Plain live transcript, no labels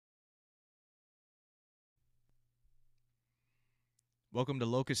Welcome to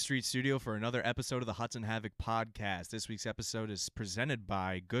Locust Street Studio for another episode of the Hudson Havoc podcast. This week's episode is presented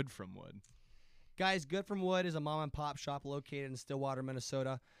by Good From Wood. Guys, Good From Wood is a mom and pop shop located in Stillwater,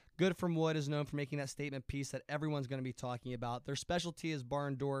 Minnesota. Good From Wood is known for making that statement piece that everyone's going to be talking about. Their specialty is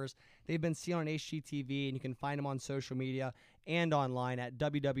barn doors. They've been seen on HGTV, and you can find them on social media and online at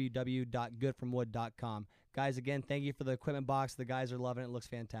www.goodfromwood.com. Guys, again, thank you for the equipment box. The guys are loving it. It looks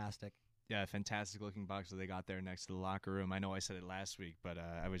fantastic. Yeah, fantastic looking box that they got there next to the locker room. I know I said it last week, but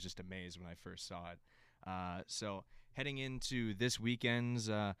I was just amazed when I first saw it. So heading into this weekend's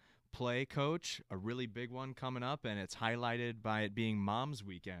play, Coach, a really big one coming up, and it's highlighted by it being Mom's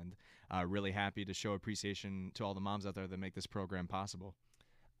Weekend. Really happy to show appreciation to all the moms out there that make this program possible.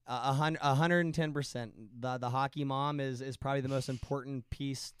 110%. The hockey mom is probably the most important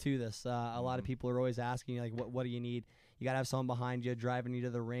piece to this. A lot of people are always asking, like, what do you need? You got to have someone behind you driving you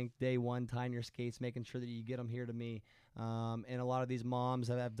to the rink day one, tying your skates, making sure that you get them here to me. And a lot of these moms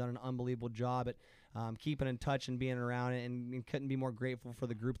have done an unbelievable job at keeping in touch and being around it, and couldn't be more grateful for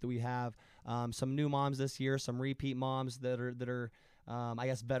the group that we have. Some new moms this year, some repeat moms that are I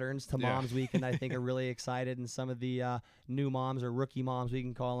guess veterans to Moms Weekend, I think, are really excited, and some of the new moms or rookie moms, we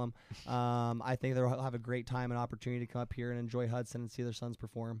can call them. I think they'll have a great time and opportunity to come up here and enjoy Hudson and see their sons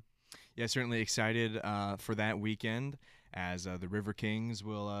perform. Yeah, certainly excited for that weekend as the River Kings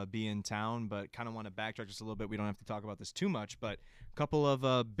will be in town, but kind of want to backtrack just a little bit. We don't have to talk about this too much, but a couple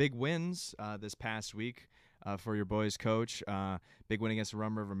of big wins this past week for your boys, Coach. Big win against the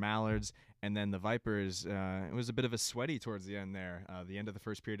Rum River Mallards, and then the Vipers. It was a bit of a sweaty towards the end there. The end of the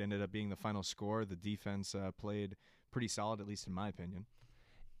first period ended up being the final score. The defense played pretty solid, at least in my opinion.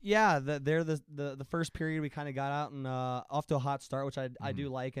 Yeah, the first period we kind of got out and off to a hot start, which I do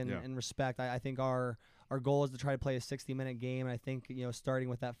like and respect. I think our goal is to try to play a 60-minute game, and I think starting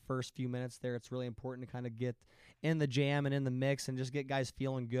with that first few minutes there, it's really important to kind of get in the jam and in the mix and just get guys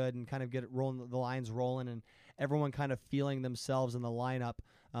feeling good and kind of get it rolling, the lines rolling, and everyone kind of feeling themselves in the lineup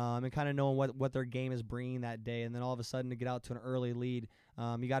and kind of knowing what their game is bringing that day, and then all of a sudden to get out to an early lead.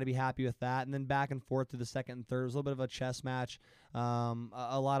 You got to be happy with that, and then back and forth through the second and third. It was a little bit of a chess match,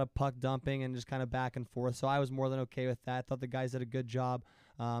 a lot of puck dumping and just kind of back and forth. So I was more than okay with that. I thought the guys did a good job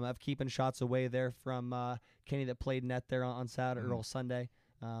of keeping shots away there from Kenny that played net there on Saturday or Sunday.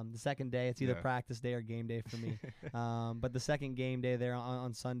 The second day, it's either practice day or game day for me. But the second game day there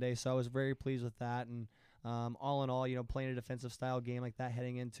on Sunday, so I was very pleased with that. And all in all, playing a defensive style game like that,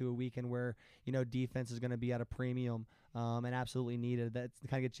 heading into a weekend where defense is going to be at a premium and absolutely needed. That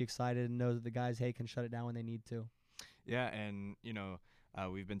kind of gets you excited and knows that the guys can shut it down when they need to. Yeah, and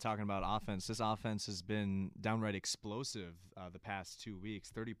we've been talking about offense. This offense has been downright explosive the past 2 weeks.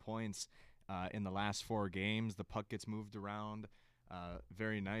 30 points in the last 4 games. The puck gets moved around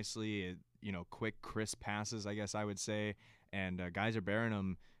very nicely. Quick, crisp passes, I guess I would say, and guys are burying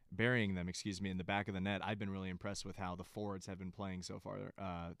them in the back of the net. I've been really impressed with how the forwards have been playing so far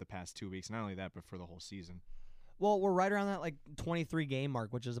the past 2 weeks. Not only that, but for the whole season. Well, we're right around that 23 game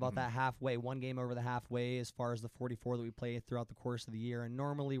mark, which is about that halfway, one game over the halfway as far as the 44 that we play throughout the course of the year. And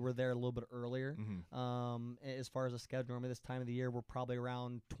normally we're there a little bit earlier as far as the schedule. Normally this time of the year we're probably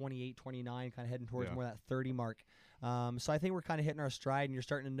around 28, 29, kind of heading towards more that 30 mark. So I think we're kind of hitting our stride, and you're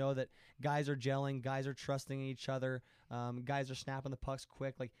starting to know that guys are gelling, guys are trusting each other, guys are snapping the pucks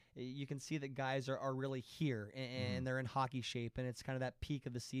quick. Like, you can see that guys are really here, and they're in hockey shape, and it's kind of that peak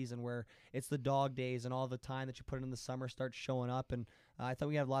of the season where it's the dog days, and all the time that you put in the summer starts showing up. And I thought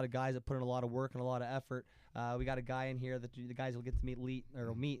we have a lot of guys that put in a lot of work and a lot of effort. We got a guy in here that the guys will get to meet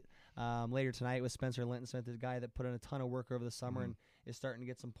later tonight with Spencer Lintonsmith, the guy that put in a ton of work over the summer and is starting to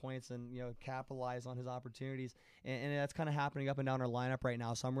get some points and capitalize on his opportunities, and that's kind of happening up and down our lineup right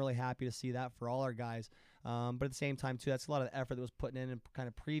now. So I'm really happy to see that for all our guys. But at the same time too, that's a lot of the effort that was put in and kind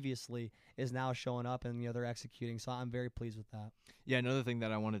of previously is now showing up, and they're executing. So I'm very pleased with that. Yeah, another thing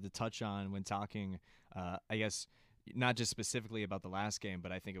that I wanted to touch on when talking, I guess, not just specifically about the last game,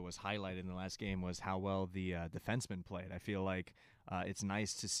 but I think it was highlighted in the last game, was how well the defensemen played. I feel like it's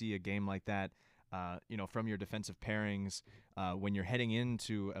nice to see a game like that, from your defensive pairings when you're heading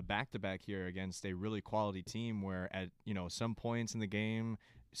into a back-to-back here against a really quality team where at, some points in the game,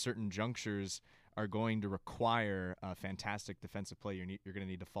 certain junctures are going to require fantastic defensive play. You're going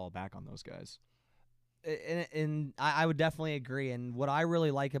to need to fall back on those guys. And I would definitely agree. And what I really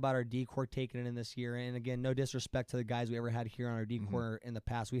like about our D-core taking it in this year, and again, no disrespect to the guys we ever had here on our D-core in the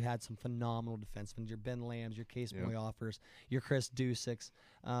past. We've had some phenomenal defensemen. Your Ben Lambs, your Case Moyoffers, your Chris Dusicks.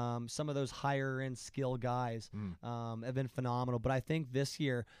 Some of those higher-end skill guys have been phenomenal. But I think this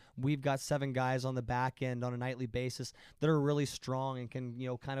year we've got 7 guys on the back end on a nightly basis that are really strong and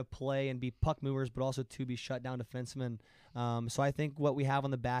can, kind of play and be puck movers, but also to be shut down defensemen. So I think what we have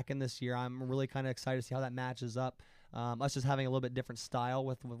on the back end this year, I'm really kind of excited to see how that matches up. Us just having a little bit different style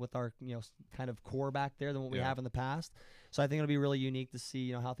with our kind of core back there than what we have in the past. So I think it'll be really unique to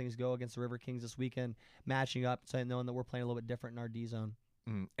see how things go against the River Kings this weekend, matching up, so knowing that we're playing a little bit different in our D zone.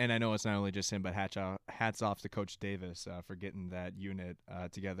 And I know it's not only just him, but hats off to Coach Davis for getting that unit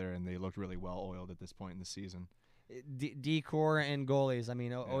together, and they looked really well oiled at this point in the season. D-core and goalies, I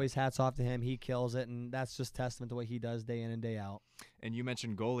mean, always hats off to him. He kills it, and that's just testament to what he does day in and day out. And you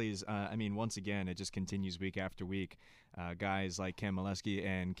mentioned goalies. I mean, once again, it just continues week after week. Guys like Cam Molesky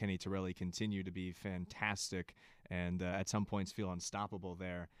and Kenny Torelli continue to be fantastic and at some points feel unstoppable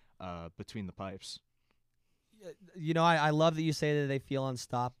there between the pipes. I love that you say that they feel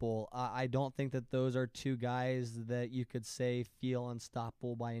unstoppable. I don't think that those are 2 guys that you could say feel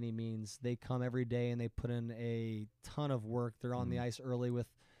unstoppable by any means. They come every day and they put in a ton of work. They're on the ice early with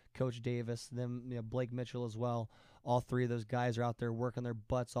Coach Davis, Blake Mitchell as well. All 3 of those guys are out there working their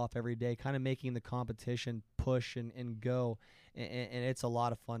butts off every day, kind of making the competition push and go. And it's a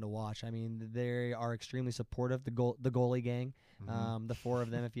lot of fun to watch. I mean, they are extremely supportive, the goalie gang. The 4 of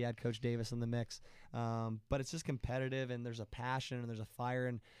them if you had Coach Davis in the mix. But it's just competitive, and there's a passion and there's a fire,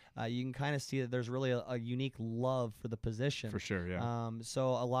 and you can kind of see that there's really a unique love for the position. For sure, yeah. So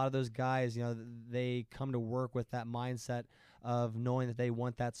a lot of those guys, they come to work with that mindset of knowing that they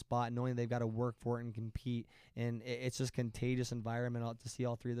want that spot, knowing they've got to work for it and compete. And it's just contagious environment to see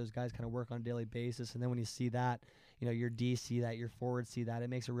all 3 of those guys kind of work on a daily basis. And then when you see that, your D see that, your forward see that, it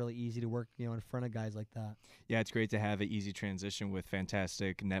makes it really easy to work, in front of guys like that. Yeah, it's great to have an easy transition with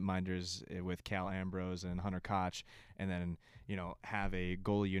fantastic netminders with Cal Ambrose and Hunter Koch, and then, have a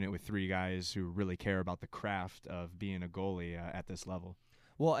goalie unit with 3 guys who really care about the craft of being a goalie at this level.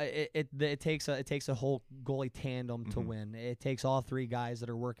 Well, it takes a whole goalie tandem to win. It takes all 3 guys that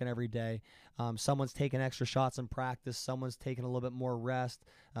are working every day. Someone's taking extra shots in practice. Someone's taking a little bit more rest.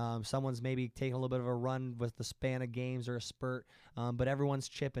 Someone's maybe taking a little bit of a run with the span of games or a spurt. But everyone's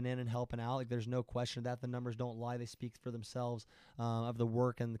chipping in and helping out. Like, there's no question of that. The numbers don't lie; they speak for themselves of the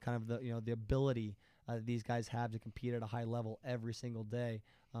work and kind of the ability these guys have to compete at a high level every single day,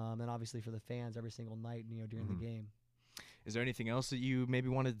 and obviously for the fans every single night during the game. Is there anything else that you maybe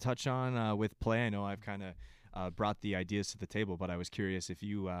wanted to touch on with play? I know I've kind of brought the ideas to the table, but I was curious if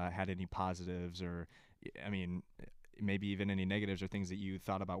you had any positives or, maybe even any negatives or things that you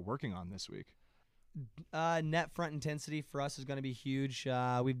thought about working on this week. Net front intensity for us is going to be huge.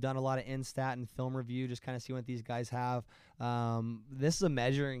 We've done a lot of in-stat and film review, just kind of see what these guys have. This is a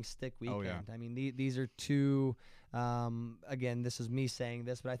measuring stick weekend. Oh, yeah. I mean, these are 2 again, this is me saying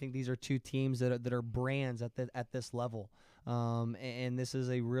this, but I think these are 2 teams that are brands at this level. And this is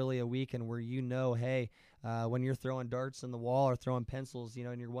really a weekend where hey, when you're throwing darts in the wall or throwing pencils,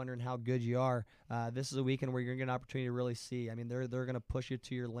 and you're wondering how good you are, this is a weekend where you're going to get an opportunity to really see. I mean, they're going to push you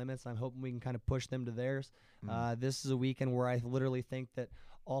to your limits. I'm hoping we can kind of push them to theirs. This is a weekend where I literally think that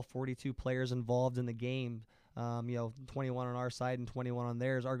all 42 players involved in the game, 21 on our side and 21 on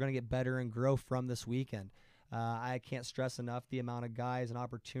theirs, are going to get better and grow from this weekend. I can't stress enough the amount of guys and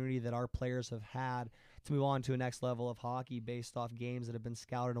opportunity that our players have had to move on to a next level of hockey based off games that have been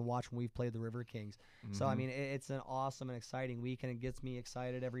scouted and watched when we've played the River Kings. So, I mean, it's an awesome and exciting week, and it gets me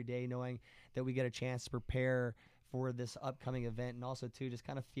excited every day knowing that we get a chance to prepare for this upcoming event, and also, too, just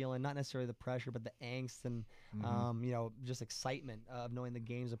kind of feeling not necessarily the pressure, but the angst and, just excitement of knowing the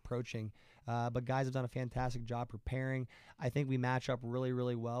game's approaching. But guys have done a fantastic job preparing. I think we match up really,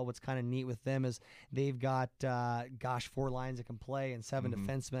 really well. What's kind of neat with them is they've got, 4 lines that can play and 7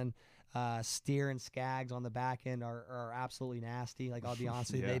 defensemen. Steer and Skaggs on the back end are absolutely nasty. Like, I'll be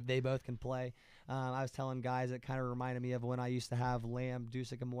honest with you, they both can play. I was telling guys that kind of reminded me of when I used to have Lamb,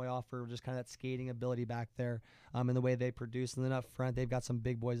 Dusick, and Moyoff, just kind of that skating ability back there, and the way they produce. And then up front, they've got some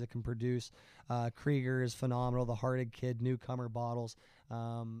big boys that can produce. Krieger is phenomenal. The Hearted kid, newcomer Bottles.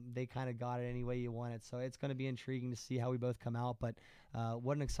 They kind of got it any way you want it. So it's going to be intriguing to see how we both come out. But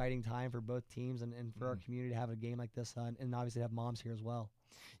what an exciting time for both teams and for our community to have a game like this, and obviously have moms here as well.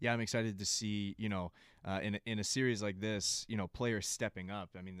 Yeah, I'm excited to see, in a series like this, players stepping up.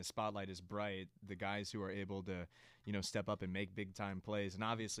 I mean, the spotlight is bright. The guys who are able to, step up and make big-time plays. And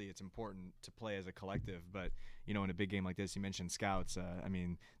obviously it's important to play as a collective. But, in a big game like this, you mentioned scouts. I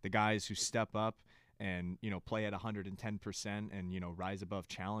mean, the guys who step up and play at 110% and rise above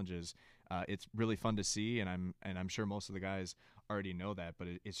challenges. It's really fun to see, and I'm sure most of the guys already know that, but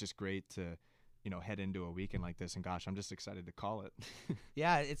it's just great to head into a weekend like this, and gosh, I'm just excited to call it.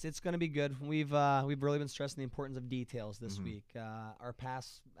 Yeah, it's going to be good. We've really been stressing the importance of details this week. Our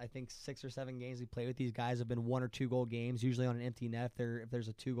past, I think, 6 or 7 games we played with these guys have been 1 or 2 goal games, usually on an empty net if there's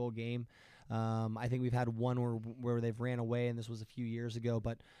a 2-goal game. I think we've had one where they've ran away, and this was a few years ago.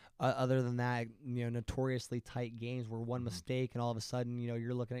 But other than that, notoriously tight games where one mistake and all of a sudden,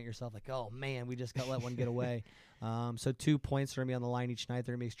 you're looking at yourself like, oh man, we just got let one get away. So 2 points are going to be on the line each night.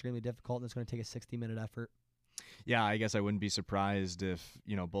 They're going to be extremely difficult, and it's going to take a 60-minute effort. Yeah, I guess I wouldn't be surprised if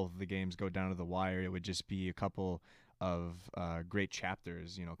both of the games go down to the wire. It would just be a couple of great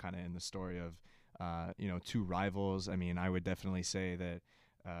chapters, kind of in the story of 2 rivals. I mean, I would definitely say that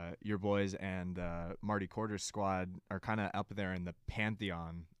your boys and Marty Corder's squad are kind of up there in the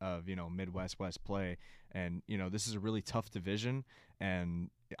pantheon of Midwest West play, and this is a really tough division,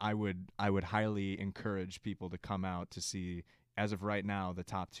 and I would highly encourage people to come out to see, as of right now, the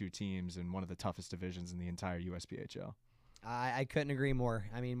top 2 teams in one of the toughest divisions in the entire USPHL. I couldn't agree more.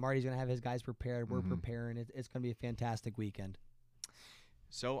 I mean, Marty's going to have his guys prepared. We're preparing. It's going to be a fantastic weekend.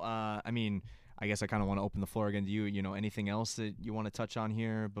 So, I guess I kind of want to open the floor again to you. Anything else that you want to touch on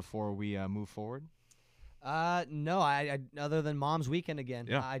here before we move forward? No, I other than Mom's Weekend again.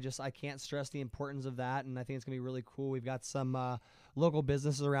 Yeah. I can't stress the importance of that, and I think it's going to be really cool. We've got some local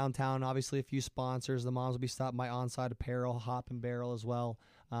businesses around town, obviously a few sponsors. The moms will be stopping by Onside Apparel, Hop and Barrel as well,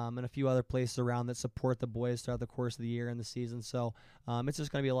 and a few other places around that support the boys throughout the course of the year and the season. So it's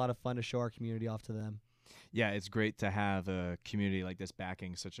just going to be a lot of fun to show our community off to them. Yeah, it's great to have a community like this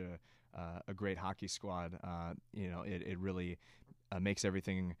backing such a great hockey squad. It really makes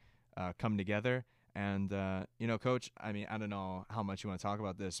everything come together. And, Coach, I mean, I don't know how much you want to talk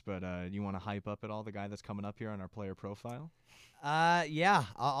about this, but you want to hype up at all the guy that's coming up here on our player profile? Yeah,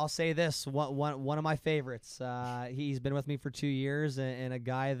 I'll say this. One of my favorites. He's been with me for 2 years, and a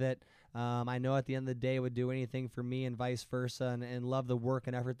guy that I know at the end of the day would do anything for me and vice versa, and love the work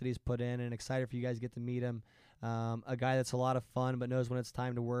and effort that he's put in, and excited for you guys to get to meet him. A guy that's a lot of fun but knows when it's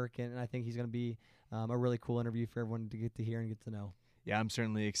time to work, and I think he's going to be a really cool interview for everyone to get to hear and get to know. Yeah, I'm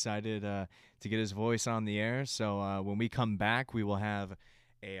certainly excited to get his voice on the air. So when we come back, we will have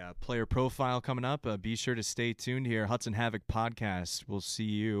a player profile coming up. Be sure to stay tuned here. Hudson Havoc Podcast. We'll see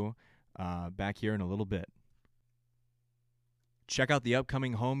you back here in a little bit. Check out the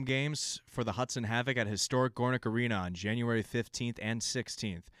upcoming home games for the Hudson Havoc at historic Gornick Arena on January 15th and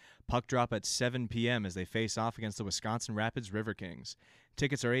 16th. Puck drop at 7 p.m. as they face off against the Wisconsin Rapids River Kings.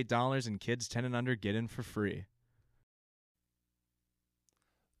 Tickets are $8, and kids 10 and under get in for free.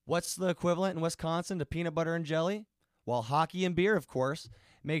 What's the equivalent in Wisconsin to peanut butter and jelly? Well, hockey and beer, of course.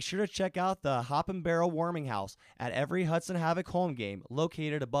 Make sure to check out the Hop and Barrel Warming House at every Hudson Havoc home game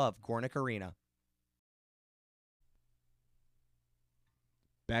located above Gornick Arena.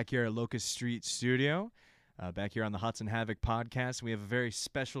 Back here at Locust Street Studio, back here on the Hudson Havoc Podcast, we have a very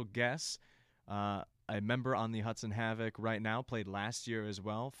special guest, a member on the Hudson Havoc right now, played last year as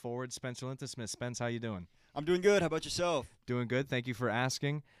well, forward Spencer Lintonsmith. Spence, how you doing? I'm doing good. How about yourself? Doing good. Thank you for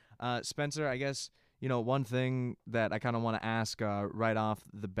asking. Spencer, I guess, one thing that I kind of want to ask right off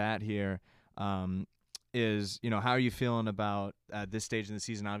the bat here is, how are you feeling about this stage in the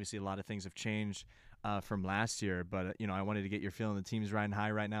season? Obviously, a lot of things have changed from last year, but, I wanted to get your feeling. The team's riding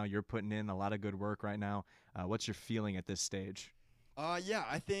high right now. You're putting in a lot of good work right now. What's your feeling at this stage? Yeah,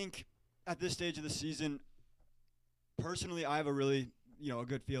 I think at this stage of the season, personally, I have a really, a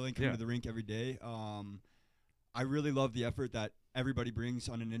good feeling coming to the rink every day. I really love the effort that everybody brings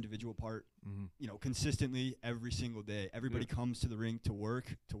on an individual part, consistently every single day. Everybody comes to the rink to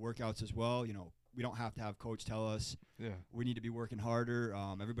work, to workouts as well. We don't have to have coach tell us we need to be working harder.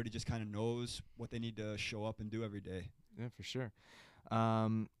 Everybody just kind of knows what they need to show up and do every day. Yeah, for sure.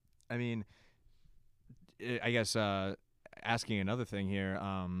 I mean, I guess asking another thing here,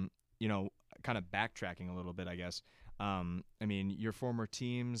 kind of backtracking a little bit, I guess. I mean, your former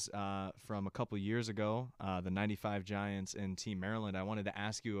teams from a couple years ago, the 95 Giants and Team Maryland, I wanted to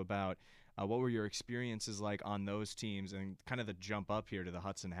ask you about what were your experiences like on those teams and kind of the jump up here to the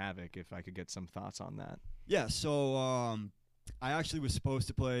Hudson Havoc, if I could get some thoughts on that. Yeah, so I actually was supposed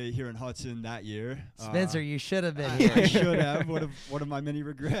to play here in Hudson that year. Spencer, you should have been here. I should have. One of my many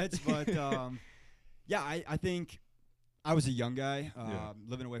regrets. But, I think I was a young guy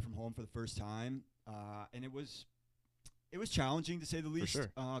living away from home for the first time, and it was challenging, to say the least,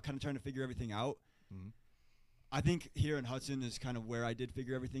 sure. Kind of trying to figure everything out. Mm-hmm. I think here in Hudson is kind of where I did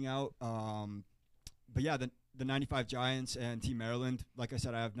figure everything out. But, yeah, the 95 Giants and Team Maryland, like I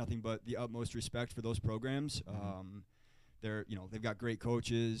said, I have nothing but the utmost respect for those programs. They've got great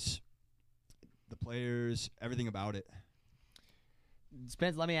coaches, the players, everything about it.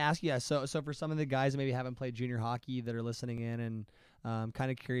 Spence, let me ask you. So for some of the guys that maybe haven't played junior hockey that are listening in and kind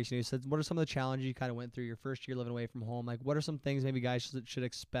of curious, you said, what are some of the challenges you kind of went through your first year living away from home? Like, what are some things maybe guys should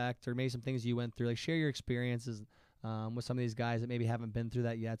expect, or maybe some things you went through? Like, share your experiences with some of these guys that maybe haven't been through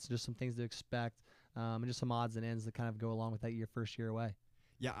that yet. So just some things to expect, and just some odds and ends that kind of go along with that your first year away.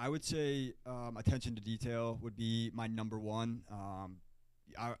 Yeah, I would say attention to detail would be my number one.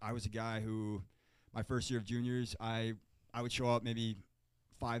 I was a guy who, my first year of juniors, I would show up maybe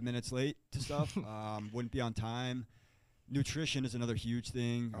 5 minutes late to stuff, wouldn't be on time. Nutrition is another huge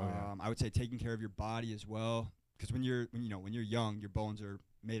thing. I would say taking care of your body as well, because when you're young, your bones are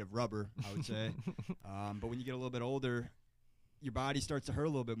made of rubber, I would say. But when you get a little bit older, your body starts to hurt a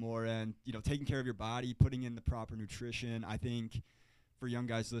little bit more, and taking care of your body, putting in the proper nutrition. I think for young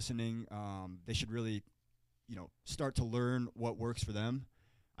guys listening, they should really, start to learn what works for them.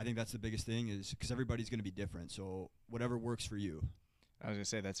 I think that's the biggest thing, is because everybody's going to be different. So whatever works for you. I was going to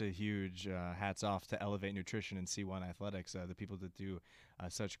say, that's a huge hats off to Elevate Nutrition and C1 Athletics, the people that do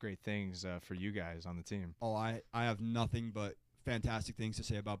such great things for you guys on the team. Oh, I have nothing but fantastic things to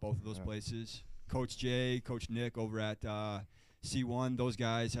say about both of those places. Coach Jay, Coach Nick over at C1, those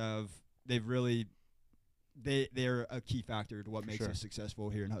guys they're a key factor to what makes us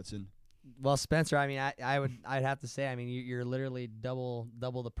successful here in Hudson. Well, Spencer, I mean, I'd have to say, I mean, you're literally double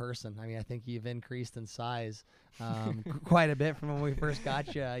the person. I mean, I think you've increased in size quite a bit from when we first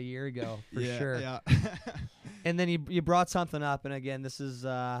got you a year ago, for sure. Yeah. And then you brought something up, and again, this is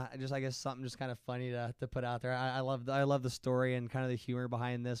I guess something just kind of funny to put out there. I love the story and kind of the humor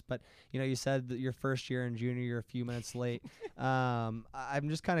behind this, but you said that your first year in junior, you're a few minutes late. I'm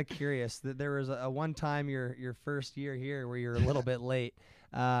just kind of curious that there was a one time your first year here where you're a little bit late.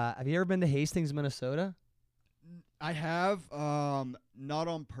 Have you ever been to Hastings, Minnesota? I have, not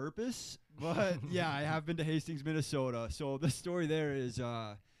on purpose, but yeah, I have been to Hastings, Minnesota. So the story there is,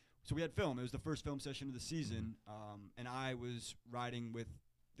 so we had film. It was the first film session of the season, and I was riding with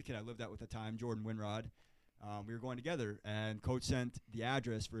the kid I lived at the time, Jordan Winrod. We were going together, and Coach sent the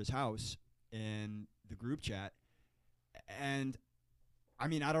address for his house in the group chat, and I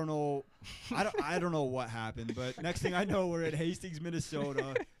mean, I don't know what happened, but next thing I know, we're at Hastings,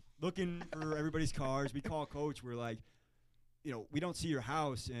 Minnesota, looking for everybody's cars. We call Coach. We're like, we don't see your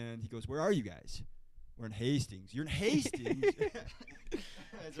house, and he goes, "Where are you guys?" "We're in Hastings." "You're in Hastings?"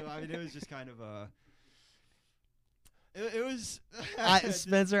 So I mean, it was just kind of a. It was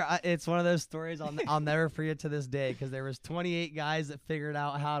Spencer. It's one of those stories I'll never forget to this day, because there was 28 guys that figured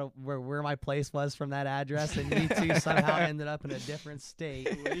out where my place was from that address, and you two somehow ended up in a different state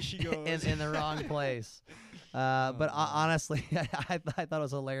in the wrong place. But honestly, I thought it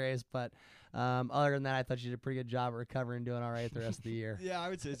was hilarious. But other than that, I thought you did a pretty good job of recovering and doing all right the rest of the year. Yeah, I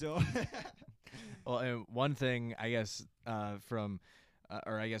would say so. Well, and one thing I guess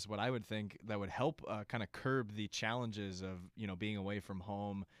or I guess what I would think that would help kind of curb the challenges of being away from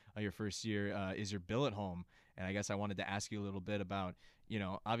home your first year is your billet home. And I guess I wanted to ask you a little bit about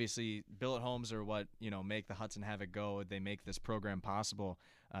obviously billet homes are what make the Hudson Have It go. They make this program possible.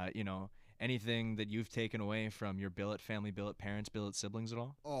 Anything that you've taken away from your billet family, billet parents, billet siblings at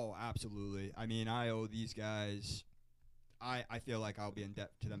all? Oh, absolutely. I mean, I owe these guys. I feel like I'll be in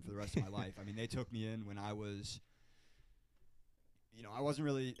debt to them for the rest of my life. I mean, they took me in when I was. I wasn't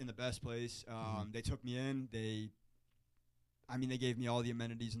really in the best place. They took me in. They gave me all the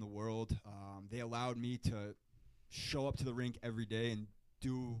amenities in the world. They allowed me to show up to the rink every day and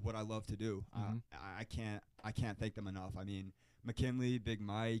do what I love to do. I can't thank them enough. I mean, McKinley, Big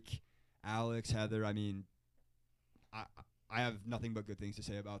Mike, Alex, Heather. I mean, I have nothing but good things to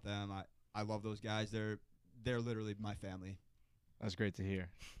say about them. I love those guys. They're literally my family. That's great to hear.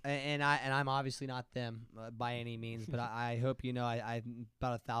 And I'm obviously not them by any means, but I hope I'm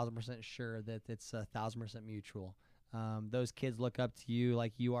about 1,000% sure that it's 1,000% mutual. Those kids look up to you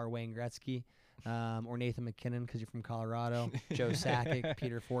like you are Wayne Gretzky, or Nathan McKinnon because you're from Colorado, Joe Sakic,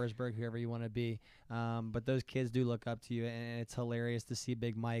 Peter Forsberg, whoever you want to be. But those kids do look up to you, and it's hilarious to see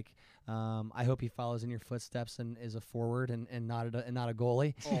Big Mike. I hope he follows in your footsteps and is a forward and not a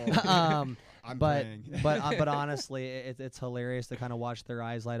goalie. Oh, I'm praying. but honestly, it's hilarious to kind of watch their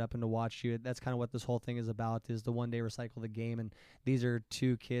eyes light up and to watch you. That's kind of what this whole thing is about, is the one day recycle the game. And these are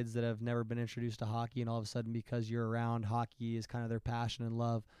two kids that have never been introduced to hockey, and all of a sudden, because you're around, hockey is kind of their passion and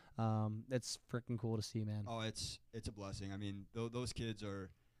love. It's freaking cool to see, man. Oh, it's a blessing. I mean, those kids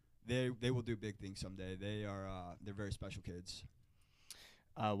they will do big things someday. They're very special kids.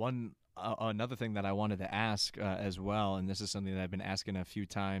 Another thing that I wanted to ask as well, and this is something that I've been asking a few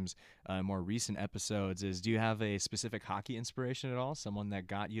times in more recent episodes, is do you have a specific hockey inspiration at all? Someone that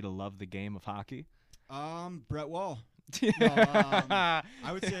got you to love the game of hockey? Brett Wall. No,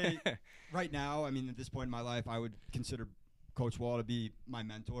 I would say right now, I mean, at this point in my life, I would consider Coach Wall to be my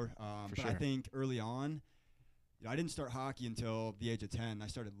mentor. But sure. I think early on, I didn't start hockey until the age of 10. I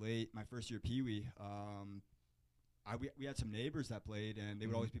started late, my first year Pee Wee. We had some neighbors that played, and they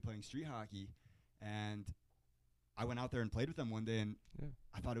would always be playing street hockey. And I went out there and played with them one day, and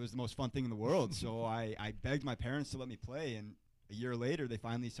I thought it was the most fun thing in the world. So I begged my parents to let me play, and a year later, they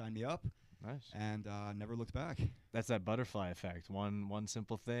finally signed me up. Nice. And never looked back. That's that butterfly effect. One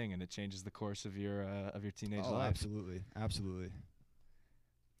simple thing, and it changes the course of your teenage life. Absolutely, absolutely.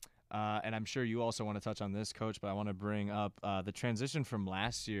 And I'm sure you also want to touch on this, Coach, but I want to bring up the transition from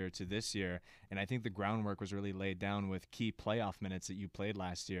last year to this year. And I think the groundwork was really laid down with key playoff minutes that you played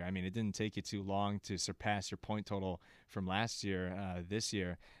last year. I mean, it didn't take you too long to surpass your point total from last year this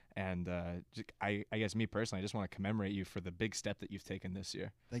year. And I guess me personally, I just want to commemorate you for the big step that you've taken this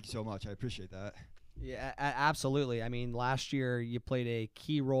year. Thank you so much. I appreciate that. Yeah, absolutely. I mean, last year you played a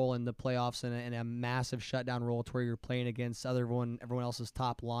key role in the playoffs and a massive shutdown role to where you're playing against everyone else's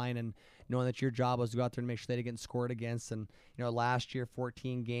top line, and knowing that your job was to go out there and make sure they didn't get scored against. And last year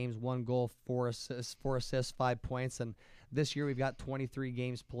 14 games, 1 goal, 4 assists, 5 points, and this year we've got 23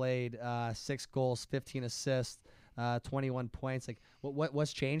 games played, 6 goals, 15 assists. 21 points. Like,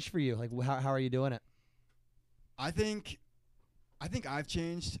 what's changed for you? Like, how are you doing it? I think I've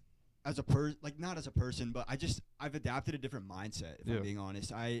changed as a person, like not as a person, but I've adapted a different mindset. If I'm being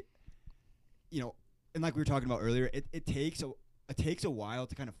honest, and like we were talking about earlier, it takes a while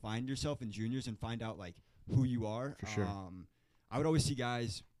to kind of find yourself in juniors and find out like who you are. For sure. I would always see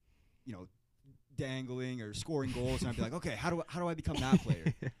guys, dangling or scoring goals, and I'd be like, okay, how do I become that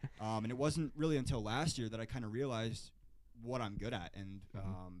player? And it wasn't really until last year that I kind of realized what I'm good at, and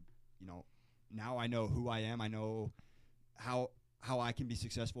now I know who I am. I know how I can be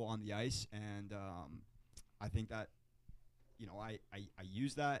successful on the ice, and I think that I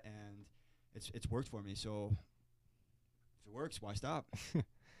use that, and it's worked for me. So if it works, why stop?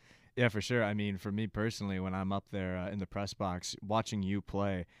 Yeah, for sure. I mean, for me personally, when I'm up there in the press box watching you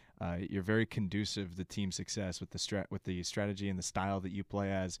play, you're very conducive to team success with the strategy and the style that you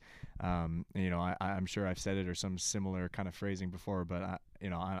play as. I'm sure I've said it or some similar kind of phrasing before, but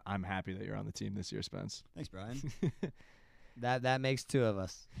I'm happy that you're on the team this year, Spence. Thanks, Brian. That makes 2 of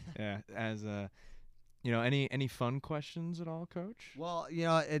us. Yeah. As any fun questions at all, Coach? Well,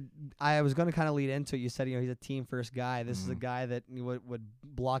 I was going to kind of lead into it. You said, he's a team first guy. This is a guy that would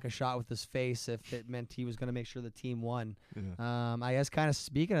block a shot with his face if it meant he was going to make sure the team won. Yeah. I guess kind of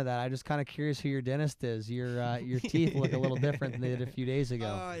speaking of that, I'm just kind of curious who your dentist is. Your teeth look a little different than they did a few days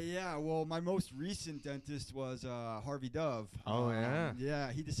ago. Yeah. Well, my most recent dentist was Harvey Dove. Oh, yeah.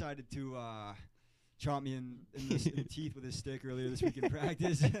 Yeah, he decided to chomp me in the teeth with his stick earlier this week in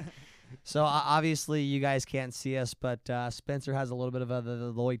practice. So obviously you guys can't see us, but Spencer has a little bit of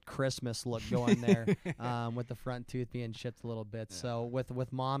the Lloyd Christmas look going there, with the front tooth being chipped a little bit. Yeah. So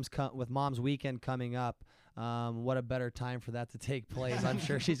with mom's weekend coming up, what a better time for that to take place. I'm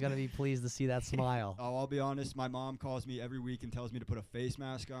sure she's going to be pleased to see that smile. Oh, I'll be honest. My mom calls me every week and tells me to put a face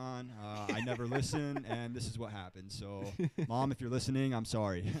mask on. I never listen, and this is what happens. So, Mom, if you're listening, I'm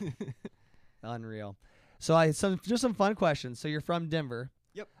sorry. Unreal. So just some fun questions. So you're from Denver.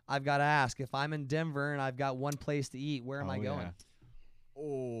 Yep. I've got to ask, if I'm in Denver and I've got one place to eat, where am I going? Yeah.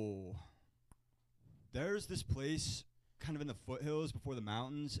 Oh, there's this place kind of in the foothills before the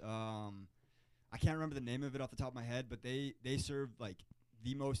mountains. I can't remember the name of it off the top of my head, but they serve like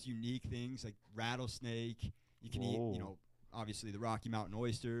the most unique things, like rattlesnake. You can eat, obviously the Rocky Mountain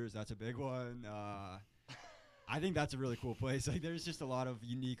oysters. That's a big one. I think that's a really cool place. Like, there's just a lot of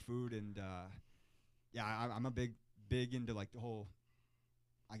unique food, and I'm a big into like the whole,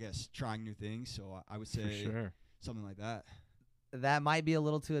 I guess, trying new things. So I would say something like that. That might be a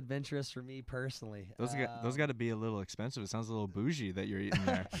little too adventurous for me personally. Those got to be a little expensive. It sounds a little bougie that you're eating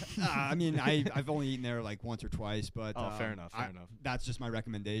there. I mean, I've only eaten there like once or twice, but fair enough. That's just my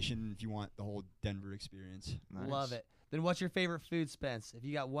recommendation if you want the whole Denver experience. Nice. Love it. Then what's your favorite food, Spence? If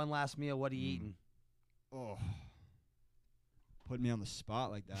you got one last meal, what are you eating? Oh, put me on the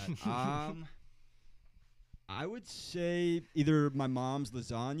spot like that. I would say either my mom's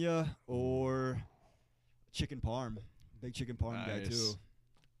lasagna or chicken parm. Big chicken parm guy too.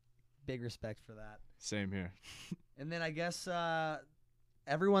 Big respect for that. Same here. And then I guess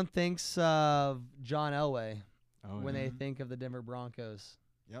everyone thinks of John Elway when they think of the Denver Broncos.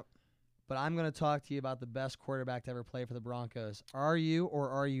 Yep. but I'm going to talk to you about the best quarterback to ever play for the Broncos. Are you or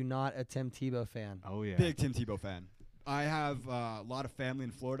are you not a Tim Tebow fan? Oh, yeah. Big Tim Tebow fan. I have a lot of family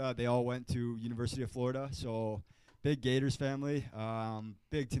in Florida. They all went to University of Florida, so big Gators family.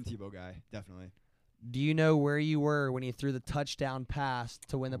 Big Tim Tebow guy, definitely. Do you know where you were when he threw the touchdown pass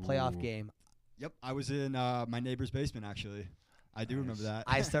to win the playoff game? Yep, I was in my neighbor's basement, actually. I do remember that.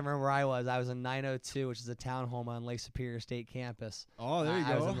 I still remember where I was. I was in 902, which is a townhome on Lake Superior State campus. Oh, there you go.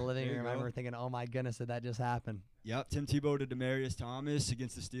 I was in the living room. I remember thinking, oh, my goodness, did that just happen? Yep, Tim Tebow to Demaryius Thomas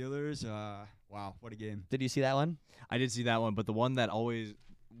against the Steelers. Wow, what a game. Did you see that one? I did see that one, but the one that always,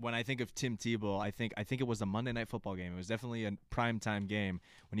 when I think of Tim Tebow, I think it was a Monday Night Football game. It was definitely a primetime game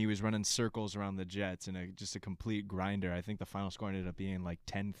when he was running circles around the Jets and just a complete grinder. I think the final score ended up being like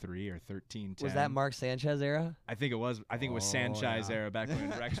 10-3 or 13-10. Was that Mark Sanchez era? I think it was. I think it was Sanchez yeah. era, back when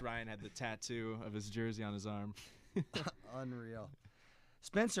Rex Ryan had the tattoo of his jersey on his arm. Unreal.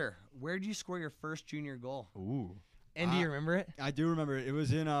 Spencer, where did you score your first junior goal? Ooh. And do you remember it? I do remember it. It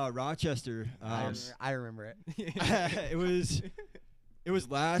was in Rochester. I remember it. It was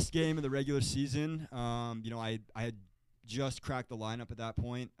last game of the regular season. I had just cracked the lineup at that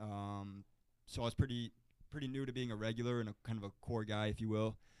point, so I was pretty new to being a regular and a kind of a core guy, if you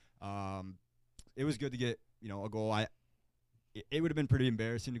will. It was good to get a goal. It would have been pretty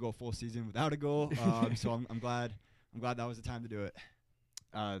embarrassing to go a full season without a goal. So I'm glad that was the time to do it.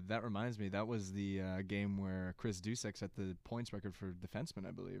 That reminds me, that was the game where Chris Dusek set the points record for defenseman,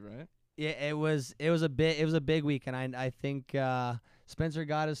 I believe, right? Yeah, it was a big week, and I think Spencer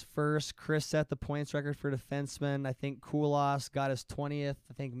got his first. Chris set the points record for defenseman. I think Koulos got his 20th.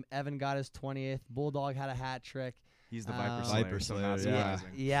 I think Evan got his 20th. Bulldog had a hat trick. He's the Viper Slayer.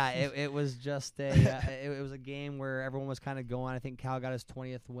 Yeah. It was just it was a game where everyone was kind of going. I think Cal got his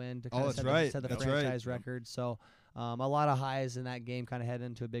 20th win to kind of set the franchise record. So a lot of highs in that game, kind of headed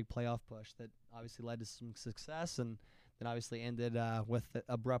into a big playoff push that obviously led to some success and then obviously ended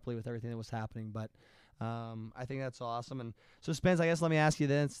abruptly with everything that was happening. But I think that's awesome. And so, Spence, I guess let me ask you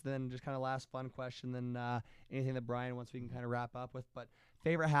this, then just kind of last fun question, then anything that Brian wants we can kind of wrap up with. But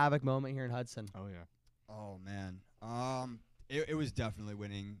favorite Havoc moment here in Hudson? Oh, yeah. Oh, man. It was definitely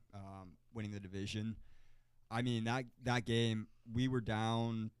winning the division. I mean, that game, we were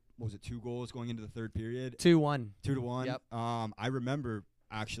down, what was it, 2 goals going into the third period? 2-1. 2-1. Yep. I remember,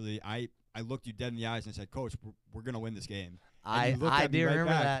 actually, I looked you dead in the eyes and I said, Coach, we're going to win this game. I do remember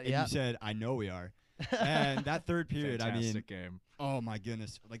that. And you said, I know we are. And that third period, Fantastic game. Oh, my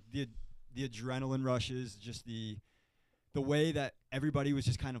goodness. Like, the adrenaline rushes, just the way that everybody was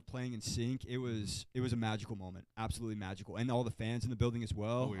just kind of playing in sync, it was a magical moment, absolutely magical, and all the fans in the building as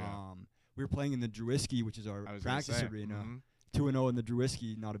well. Oh, yeah. We were playing in the Drewiski, which is our practice arena. Mm-hmm. 2-0 in the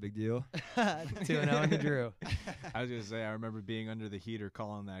Drewiski, not a big deal. 2-0 in the Drew. I was going to say, I remember being under the heater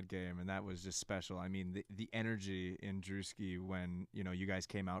calling that game, and that was just special. I mean, the energy in Drewski when, you guys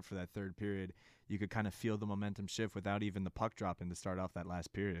came out for that third period, you could kind of feel the momentum shift without even the puck dropping to start off that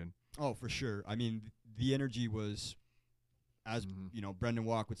last period. Oh, for sure. I mean, the energy was, as Brendan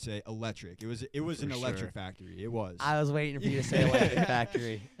Walk would say, electric. It was an electric factory. It was. I was waiting for you to say electric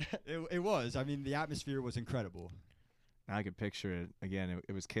factory. It was. I mean, the atmosphere was incredible. I could picture it again.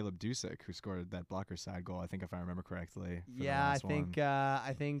 It was Caleb Dusek who scored that blocker side goal, I think, if I remember correctly. Yeah, I think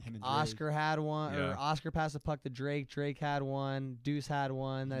Oscar had one, or Oscar passed the puck to Drake. Drake had one. Deuce had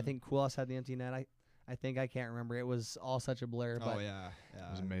one. Then I think Koulos had the empty net. I think I can't remember. It was all such a blur. Oh yeah,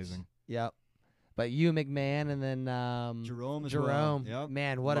 it was amazing. Yep. But you, McMahon, and then Jerome. Yep.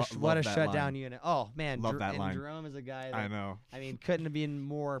 Man, what a shutdown unit. Oh man, love that line. Jerome is a guy that, I know. I mean, couldn't have been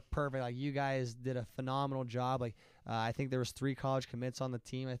more perfect. Like, you guys did a phenomenal job. Like, I think there was 3 college commits on the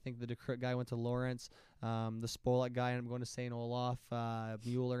team. I think the DeCrute guy went to Lawrence. The Spolek guy ended up going to St. Olaf.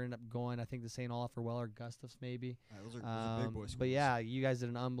 Mueller ended up going, I think, to St. Olaf or Weller Gustafs maybe. Those are big boy schools. But yeah, you guys did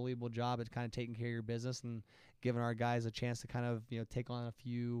an unbelievable job at kind of taking care of your business and giving our guys a chance to kind of take on a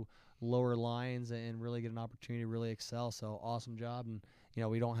few lower lines and really get an opportunity to really excel. So awesome job, and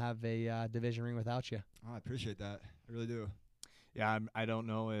we don't have a division ring without you. Oh, I appreciate that. I really do. Yeah, I don't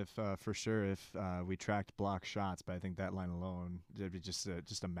know if for sure if we tracked block shots, but I think that line alone would be just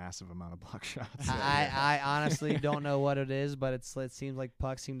a massive amount of block shots. I honestly don't know what it is, but it seems like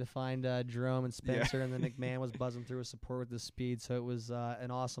pucks seem to find Jerome and Spencer, and then McMahon was buzzing through with support with the speed. So it was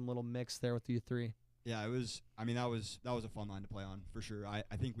an awesome little mix there with you 3. Yeah, it was. I mean, that was a fun line to play on for sure. I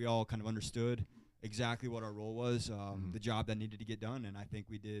think we all kind of understood exactly what our role was, the job that needed to get done, and I think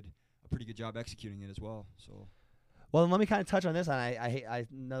we did a pretty good job executing it as well. So. Well, then let me kind of touch on this. And I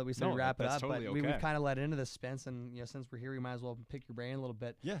know that we said wrap it up, totally but okay. we've kind of led into this, Spence, and since we're here, we might as well pick your brain a little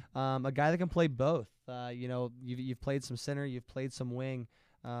bit. Yeah. A guy that can play both. You've played some center, you've played some wing.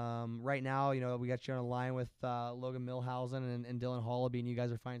 Right now, we got you on a line with Logan Milhausen and Dylan Hollaby, and you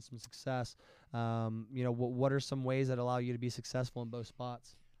guys are finding some success. What are some ways that allow you to be successful in both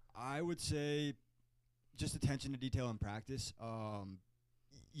spots? I would say just attention to detail in practice.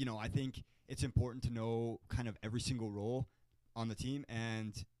 I think it's important to know kind of every single role on the team,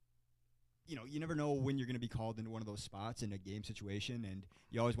 and you never know when you're going to be called into one of those spots in a game situation, and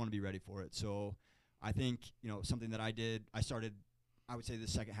you always want to be ready for it. So I think something that I started, I would say, the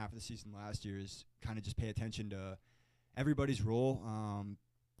second half of the season last year is kind of just pay attention to everybody's role,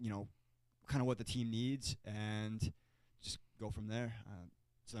 kind of what the team needs, and just go from there.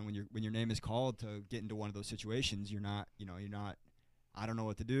 So then when your name is called to get into one of those situations, you're not I don't know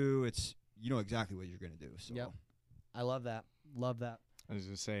what to do. It's exactly what you're going to do. So yep. I love that. Love that. I was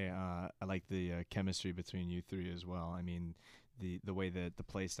going to say, I like the chemistry between you three as well. I mean, the way that the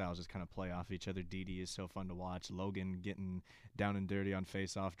play styles just kind of play off each other. Didi is so fun to watch. Logan getting down and dirty on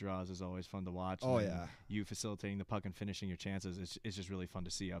face-off draws is always fun to watch. Oh, and yeah. You facilitating the puck and finishing your chances. It's just really fun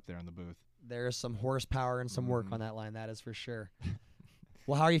to see up there in the booth. There's some horsepower and some work on that line, that is for sure.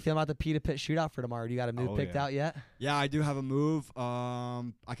 Well, how are you feeling about the Pita Pit shootout for tomorrow? Do you got a move picked out yet? Yeah, I do have a move.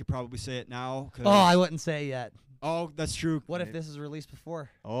 I could probably say it now. I wouldn't say it yet. Oh, that's true. What if this is released before?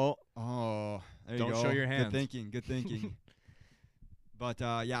 Oh, there you go. Don't show your hands. Good thinking. But,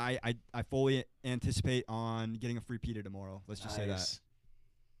 I fully anticipate on getting a free pita tomorrow. Let's just say that.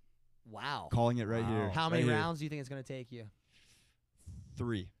 Wow. Calling it right here. How many rounds do you think it's going to take you?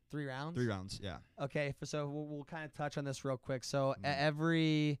 3. 3 rounds? 3 rounds, yeah. Okay, so we'll kind of touch on this real quick. So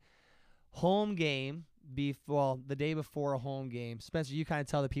every home game, the day before a home game, Spencer, you kind of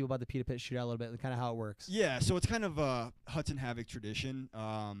tell the people about the Pita Pit shootout a little bit, kind of how it works. Yeah, so it's kind of a Hudson Havoc tradition.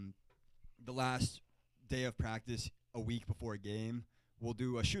 The last day of practice, a week before a game, we'll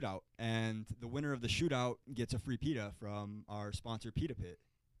do a shootout, and the winner of the shootout gets a free pita from our sponsor, Pita Pit.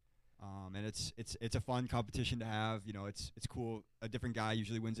 And it's a fun competition to have. It's cool. A different guy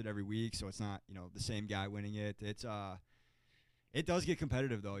usually wins it every week, so it's not the same guy winning it. It does get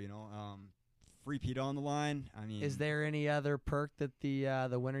competitive though. Free pita on the line. I mean, is there any other perk that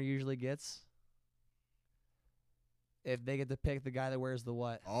the winner usually gets? If they get to pick the guy that wears the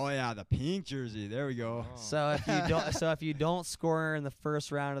what? Oh yeah, the pink jersey. There we go. Oh. So if you don't score in the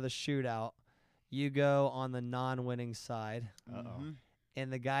first round of the shootout, you go on the non-winning side. Uh-oh.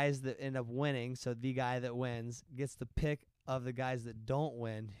 And the guys that end up winning, so the guy that wins, gets the pick of the guys that don't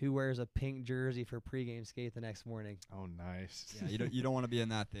win, who wears a pink jersey for pregame skate the next morning. Oh, nice. Yeah, you don't want to be in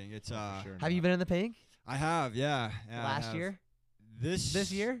that thing. It's sure have you been in the pink? I have, yeah. Last year?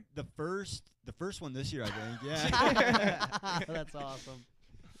 This year? The first one this year, I think. Yeah. That's awesome.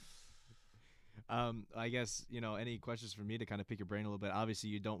 I guess, any questions for me to kind of pick your brain a little bit? Obviously,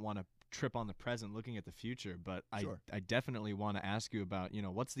 you don't want to trip on the present looking at the future, but Sure. I definitely want to ask you about,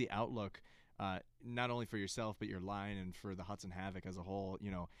 what's the outlook, not only for yourself, but your line and for the Hudson Havoc as a whole,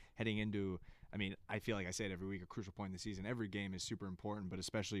 heading into, I feel like I say it every week, a crucial point in the season. Every game is super important, but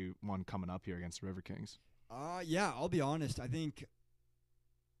especially one coming up here against the River Kings. Yeah, I'll be honest. I think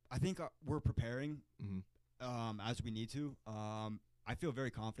we're preparing as we need to. I feel very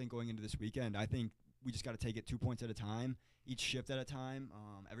confident going into this weekend. I think we just got to take it 2 points at a time, each shift at a time.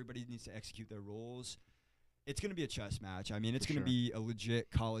 Everybody needs to execute their roles. It's going to be a chess match. It's going to be a legit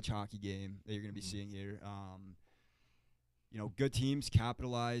college hockey game that you're going to be seeing here. Good teams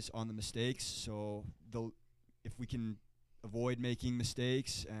capitalize on the mistakes. So if we can avoid making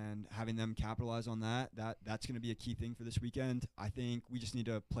mistakes and having them capitalize on that's going to be a key thing for this weekend. I think we just need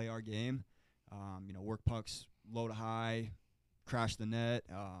to play our game. Work pucks low to high, crash the net.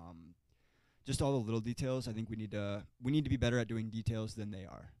 Just all the little details. I think we need to be better at doing details than they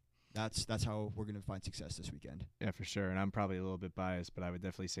are. That's how we're going to find success this weekend. Yeah, for sure. And I'm probably a little bit biased, but I would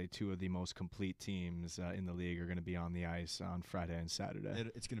definitely say 2 of the most complete teams in the league are going to be on the ice on Friday and Saturday.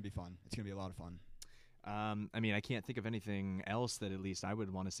 It's going to be fun. It's going to be a lot of fun. I can't think of anything else that at least I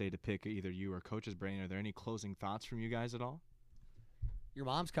would want to say to pick either you or Coach's brain. Are there any closing thoughts from you guys at all? Your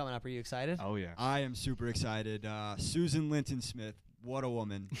mom's coming up. Are you excited? Oh, yeah. I am super excited. Susan Lintonsmith, what a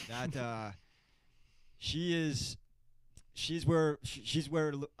woman. That she's where she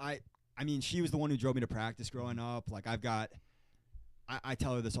was the one who drove me to practice growing up. Like I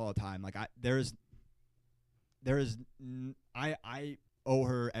tell her this all the time. Like I owe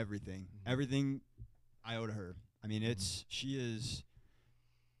her everything. Everything I owe to her. She's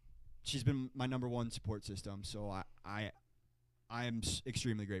been my number one support system. So I am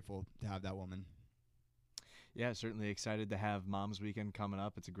extremely grateful to have that woman. Yeah, certainly excited to have Mom's Weekend coming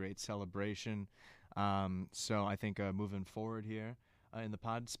up. It's a great celebration. So I think moving forward here in the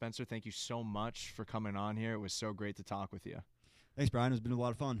pod, Spencer, thank you so much for coming on here. It was so great to talk with you. Thanks, Brian. It's been a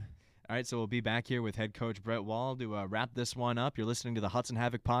lot of fun. All right, so we'll be back here with head coach Brett Wall to wrap this one up. You're listening to the Hudson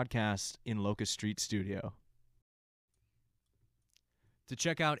Havoc podcast in Locust Street Studio. To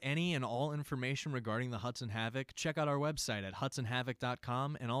check out any and all information regarding the Hudson Havoc, check out our website at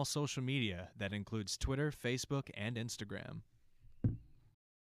hudsonhavoc.com and all social media. That includes Twitter, Facebook, and Instagram.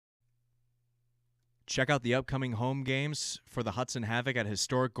 Check out the upcoming home games for the Hudson Havoc at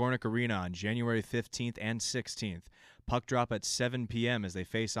historic Gornick Arena on January 15th and 16th. Puck drop at 7 p.m. as they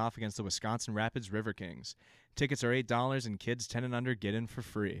face off against the Wisconsin Rapids River Kings. Tickets are $8 and kids 10 and under get in for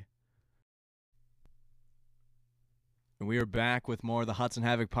free. And we are back with more of the Hudson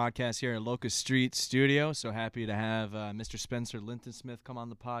Havoc podcast here at Locust Street Studio. So happy to have Mr. Spencer Lintonsmith come on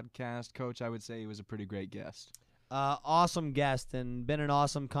the podcast. Coach, I would say he was a pretty great guest. Awesome guest and been an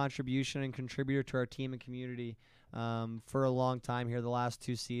awesome contribution and contributor to our team and community for a long time here, the last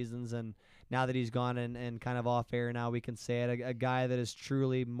 2 seasons. And now that he's gone and kind of off air now, we can say it. A guy that has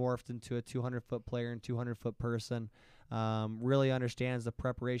truly morphed into a 200-foot player and 200-foot person. Really understands the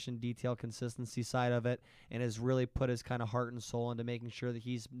preparation, detail, consistency side of it, and has really put his kind of heart and soul into making sure that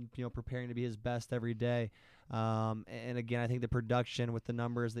he's preparing to be his best every day. And again, I think the production with the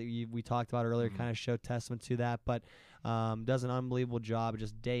numbers that we talked about earlier kind of show testament to that. But does an unbelievable job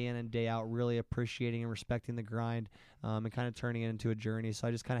just day in and day out, really appreciating and respecting the grind and kind of turning it into a journey. So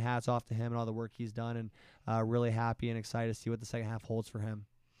I just kind of hats off to him and all the work he's done, and really happy and excited to see what the second half holds for him.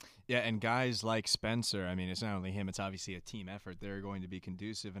 Yeah, and guys like Spencer, I mean, it's not only him, it's obviously a team effort. They're going to be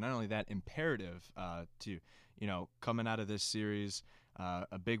conducive, and not only that, imperative to, coming out of this series,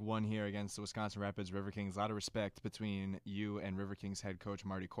 a big one here against the Wisconsin Rapids River Kings. A lot of respect between you and River Kings head coach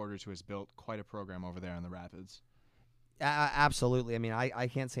Marty Quarters, who has built quite a program over there on the Rapids. Absolutely. I mean, I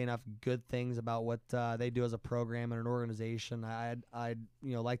can't say enough good things about what they do as a program and an organization. I'd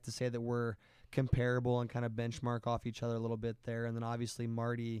like to say that we're comparable and kind of benchmark off each other a little bit there. And then obviously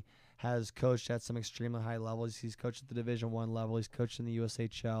Marty has coached at some extremely high levels. He's coached at the Division I level. He's coached in the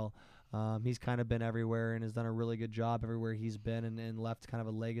USHL. He's kind of been everywhere and has done a really good job everywhere he's been and left kind of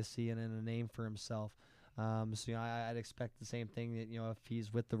a legacy and a name for himself. So I'd expect the same thing that if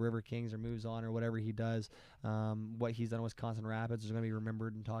he's with the River Kings or moves on or whatever he does, what he's done in Wisconsin Rapids is going to be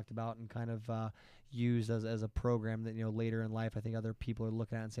remembered and talked about and kind of used as a program that later in life I think other people are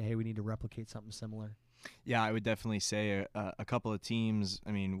looking at and say, hey, we need to replicate something similar. Yeah, I would definitely say a couple of teams,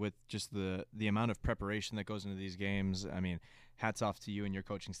 I mean, with just the amount of preparation that goes into these games, I mean, hats off to you and your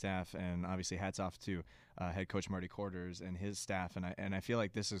coaching staff, and obviously hats off to head coach Marty Quarters and his staff. And I feel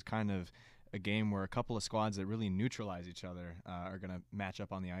like this is kind of a game where a couple of squads that really neutralize each other are going to match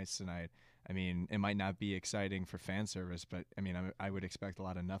up on the ice tonight. I mean, it might not be exciting for fan service, but I mean, I would expect a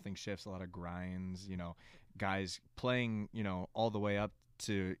lot of nothing shifts, a lot of grinds, guys playing, all the way up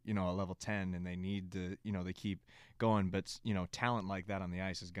to, a level 10, and they need to, they keep going. But, talent like that on the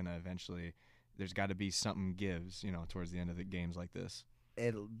ice is going to eventually, there's got to be something gives, towards the end of the games like this.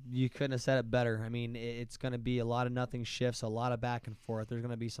 You couldn't have said it better. I mean, it's going to be a lot of nothing shifts, a lot of back and forth. There's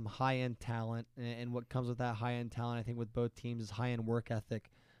going to be some high-end talent, and what comes with that high-end talent, I think, with both teams is high-end work ethic.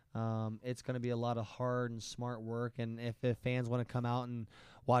 It's going to be a lot of hard and smart work, and if fans want to come out and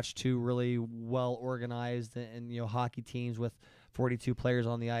watch two really well-organized and hockey teams with 42 players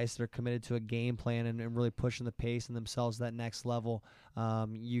on the ice that are committed to a game plan and really pushing the pace and themselves to that next level,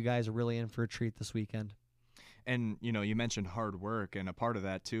 you guys are really in for a treat this weekend. And, you mentioned hard work, and a part of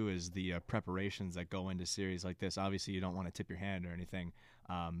that, too, is the preparations that go into series like this. Obviously, you don't want to tip your hand or anything,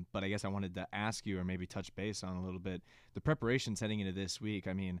 but I guess I wanted to ask you or maybe touch base on a little bit the preparations heading into this week.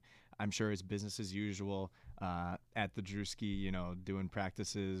 I mean, I'm sure it's business as usual at the Drewski, doing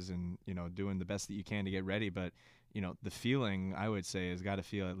practices and, doing the best that you can to get ready, but the feeling, I would say, has got to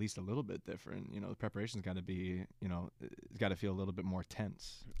feel at least a little bit different. The preparation's got to be, it's got to feel a little bit more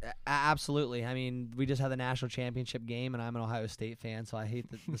tense. Absolutely. I mean, we just had the national championship game, and I'm an Ohio State fan, so I hate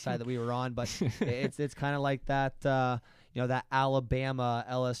the side that we were on. But it's kind of like that, that Alabama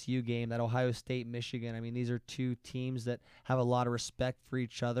LSU game, that Ohio State Michigan. I mean, these are two teams that have a lot of respect for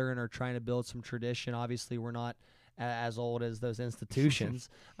each other and are trying to build some tradition. Obviously, we're not as old as those institutions.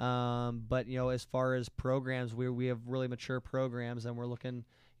 But, as far as programs, we have really mature programs, and we're looking,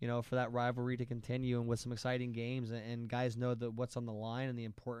 for that rivalry to continue and with some exciting games. And guys know that what's on the line and the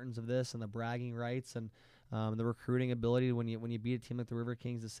importance of this and the bragging rights and the recruiting ability when you beat a team like the River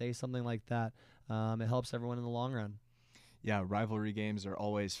Kings to say something like that. It helps everyone in the long run. Yeah, rivalry games are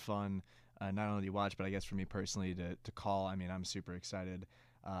always fun, not only to watch, but I guess for me personally to call. I mean, I'm super excited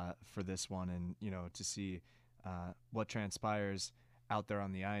for this one and, to see what transpires out there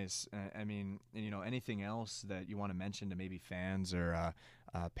on the ice. I mean, anything else that you want to mention to maybe fans or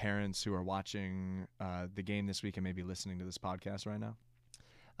parents who are watching the game this week and maybe listening to this podcast right now?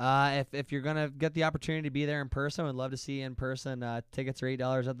 If you're gonna get the opportunity to be there in person, we'd love to see you in person. Tickets are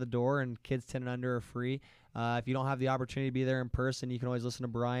 $8 at the door, and kids 10 and under are free. If you don't have the opportunity to be there in person, you can always listen to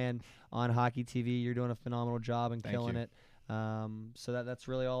Brian on Hockey TV. You're doing a phenomenal job and killing it. So that's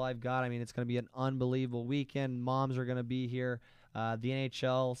really all I've got. I mean, it's going to be an unbelievable weekend. Moms are going to be here. The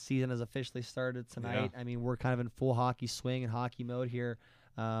NHL season has officially started tonight. Yeah. I mean, we're kind of in full hockey swing and hockey mode here.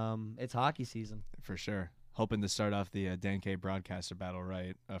 It's hockey season. For sure. Hoping to start off the Dan K broadcaster battle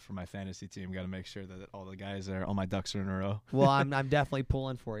right for my fantasy team. Got to make sure that all the guys all my ducks are in a row. Well, I'm definitely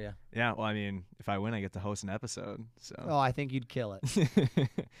pulling for you. Yeah, well, I mean, if I win, I get to host an episode. So. Oh, I think you'd kill it.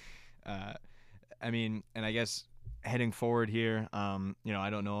 I mean, and I guess heading forward here, I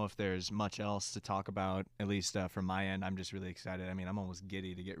don't know if there's much else to talk about, at least from my end. I'm just really excited. I mean, I'm almost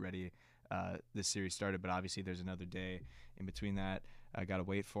giddy to get ready this series started, but obviously there's another day in between that. I got to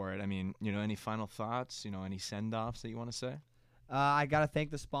wait for it. I mean, any final thoughts, any send-offs that you want to say? I got to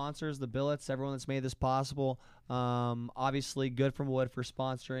thank the sponsors, the Billets, everyone that's made this possible. Obviously, Good From Wood for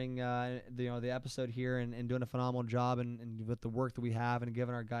sponsoring the episode here and doing a phenomenal job and with the work that we have and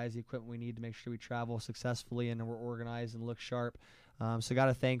giving our guys the equipment we need to make sure we travel successfully and we're organized and look sharp. So got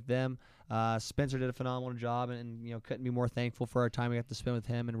to thank them. Spencer did a phenomenal job and couldn't be more thankful for our time we got to spend with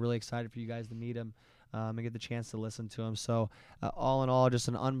him and really excited for you guys to meet him. And get the chance to listen to him. So all in all, just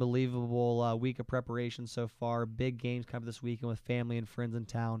an unbelievable week of preparation so far. Big games coming this weekend with family and friends in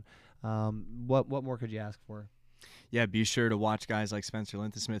town. What more could you ask for? Yeah, be sure to watch guys like Spencer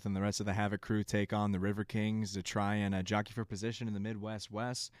Lintonsmith and the rest of the Havoc crew take on the River Kings to try and jockey for position in the Midwest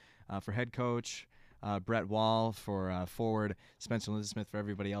West. For head coach Brett Wall, for forward Spencer Lintonsmith, for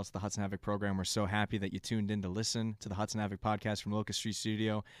everybody else at the Hudson Havoc program, we're so happy that you tuned in to listen to the Hudson Havoc podcast from Locust Street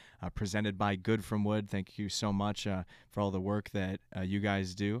Studio, presented by Good From Wood. Thank you so much for all the work that you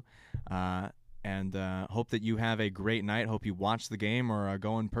guys do. And hope that you have a great night. Hope you watch the game or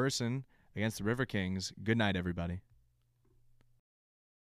go in person against the River Kings. Good night, everybody.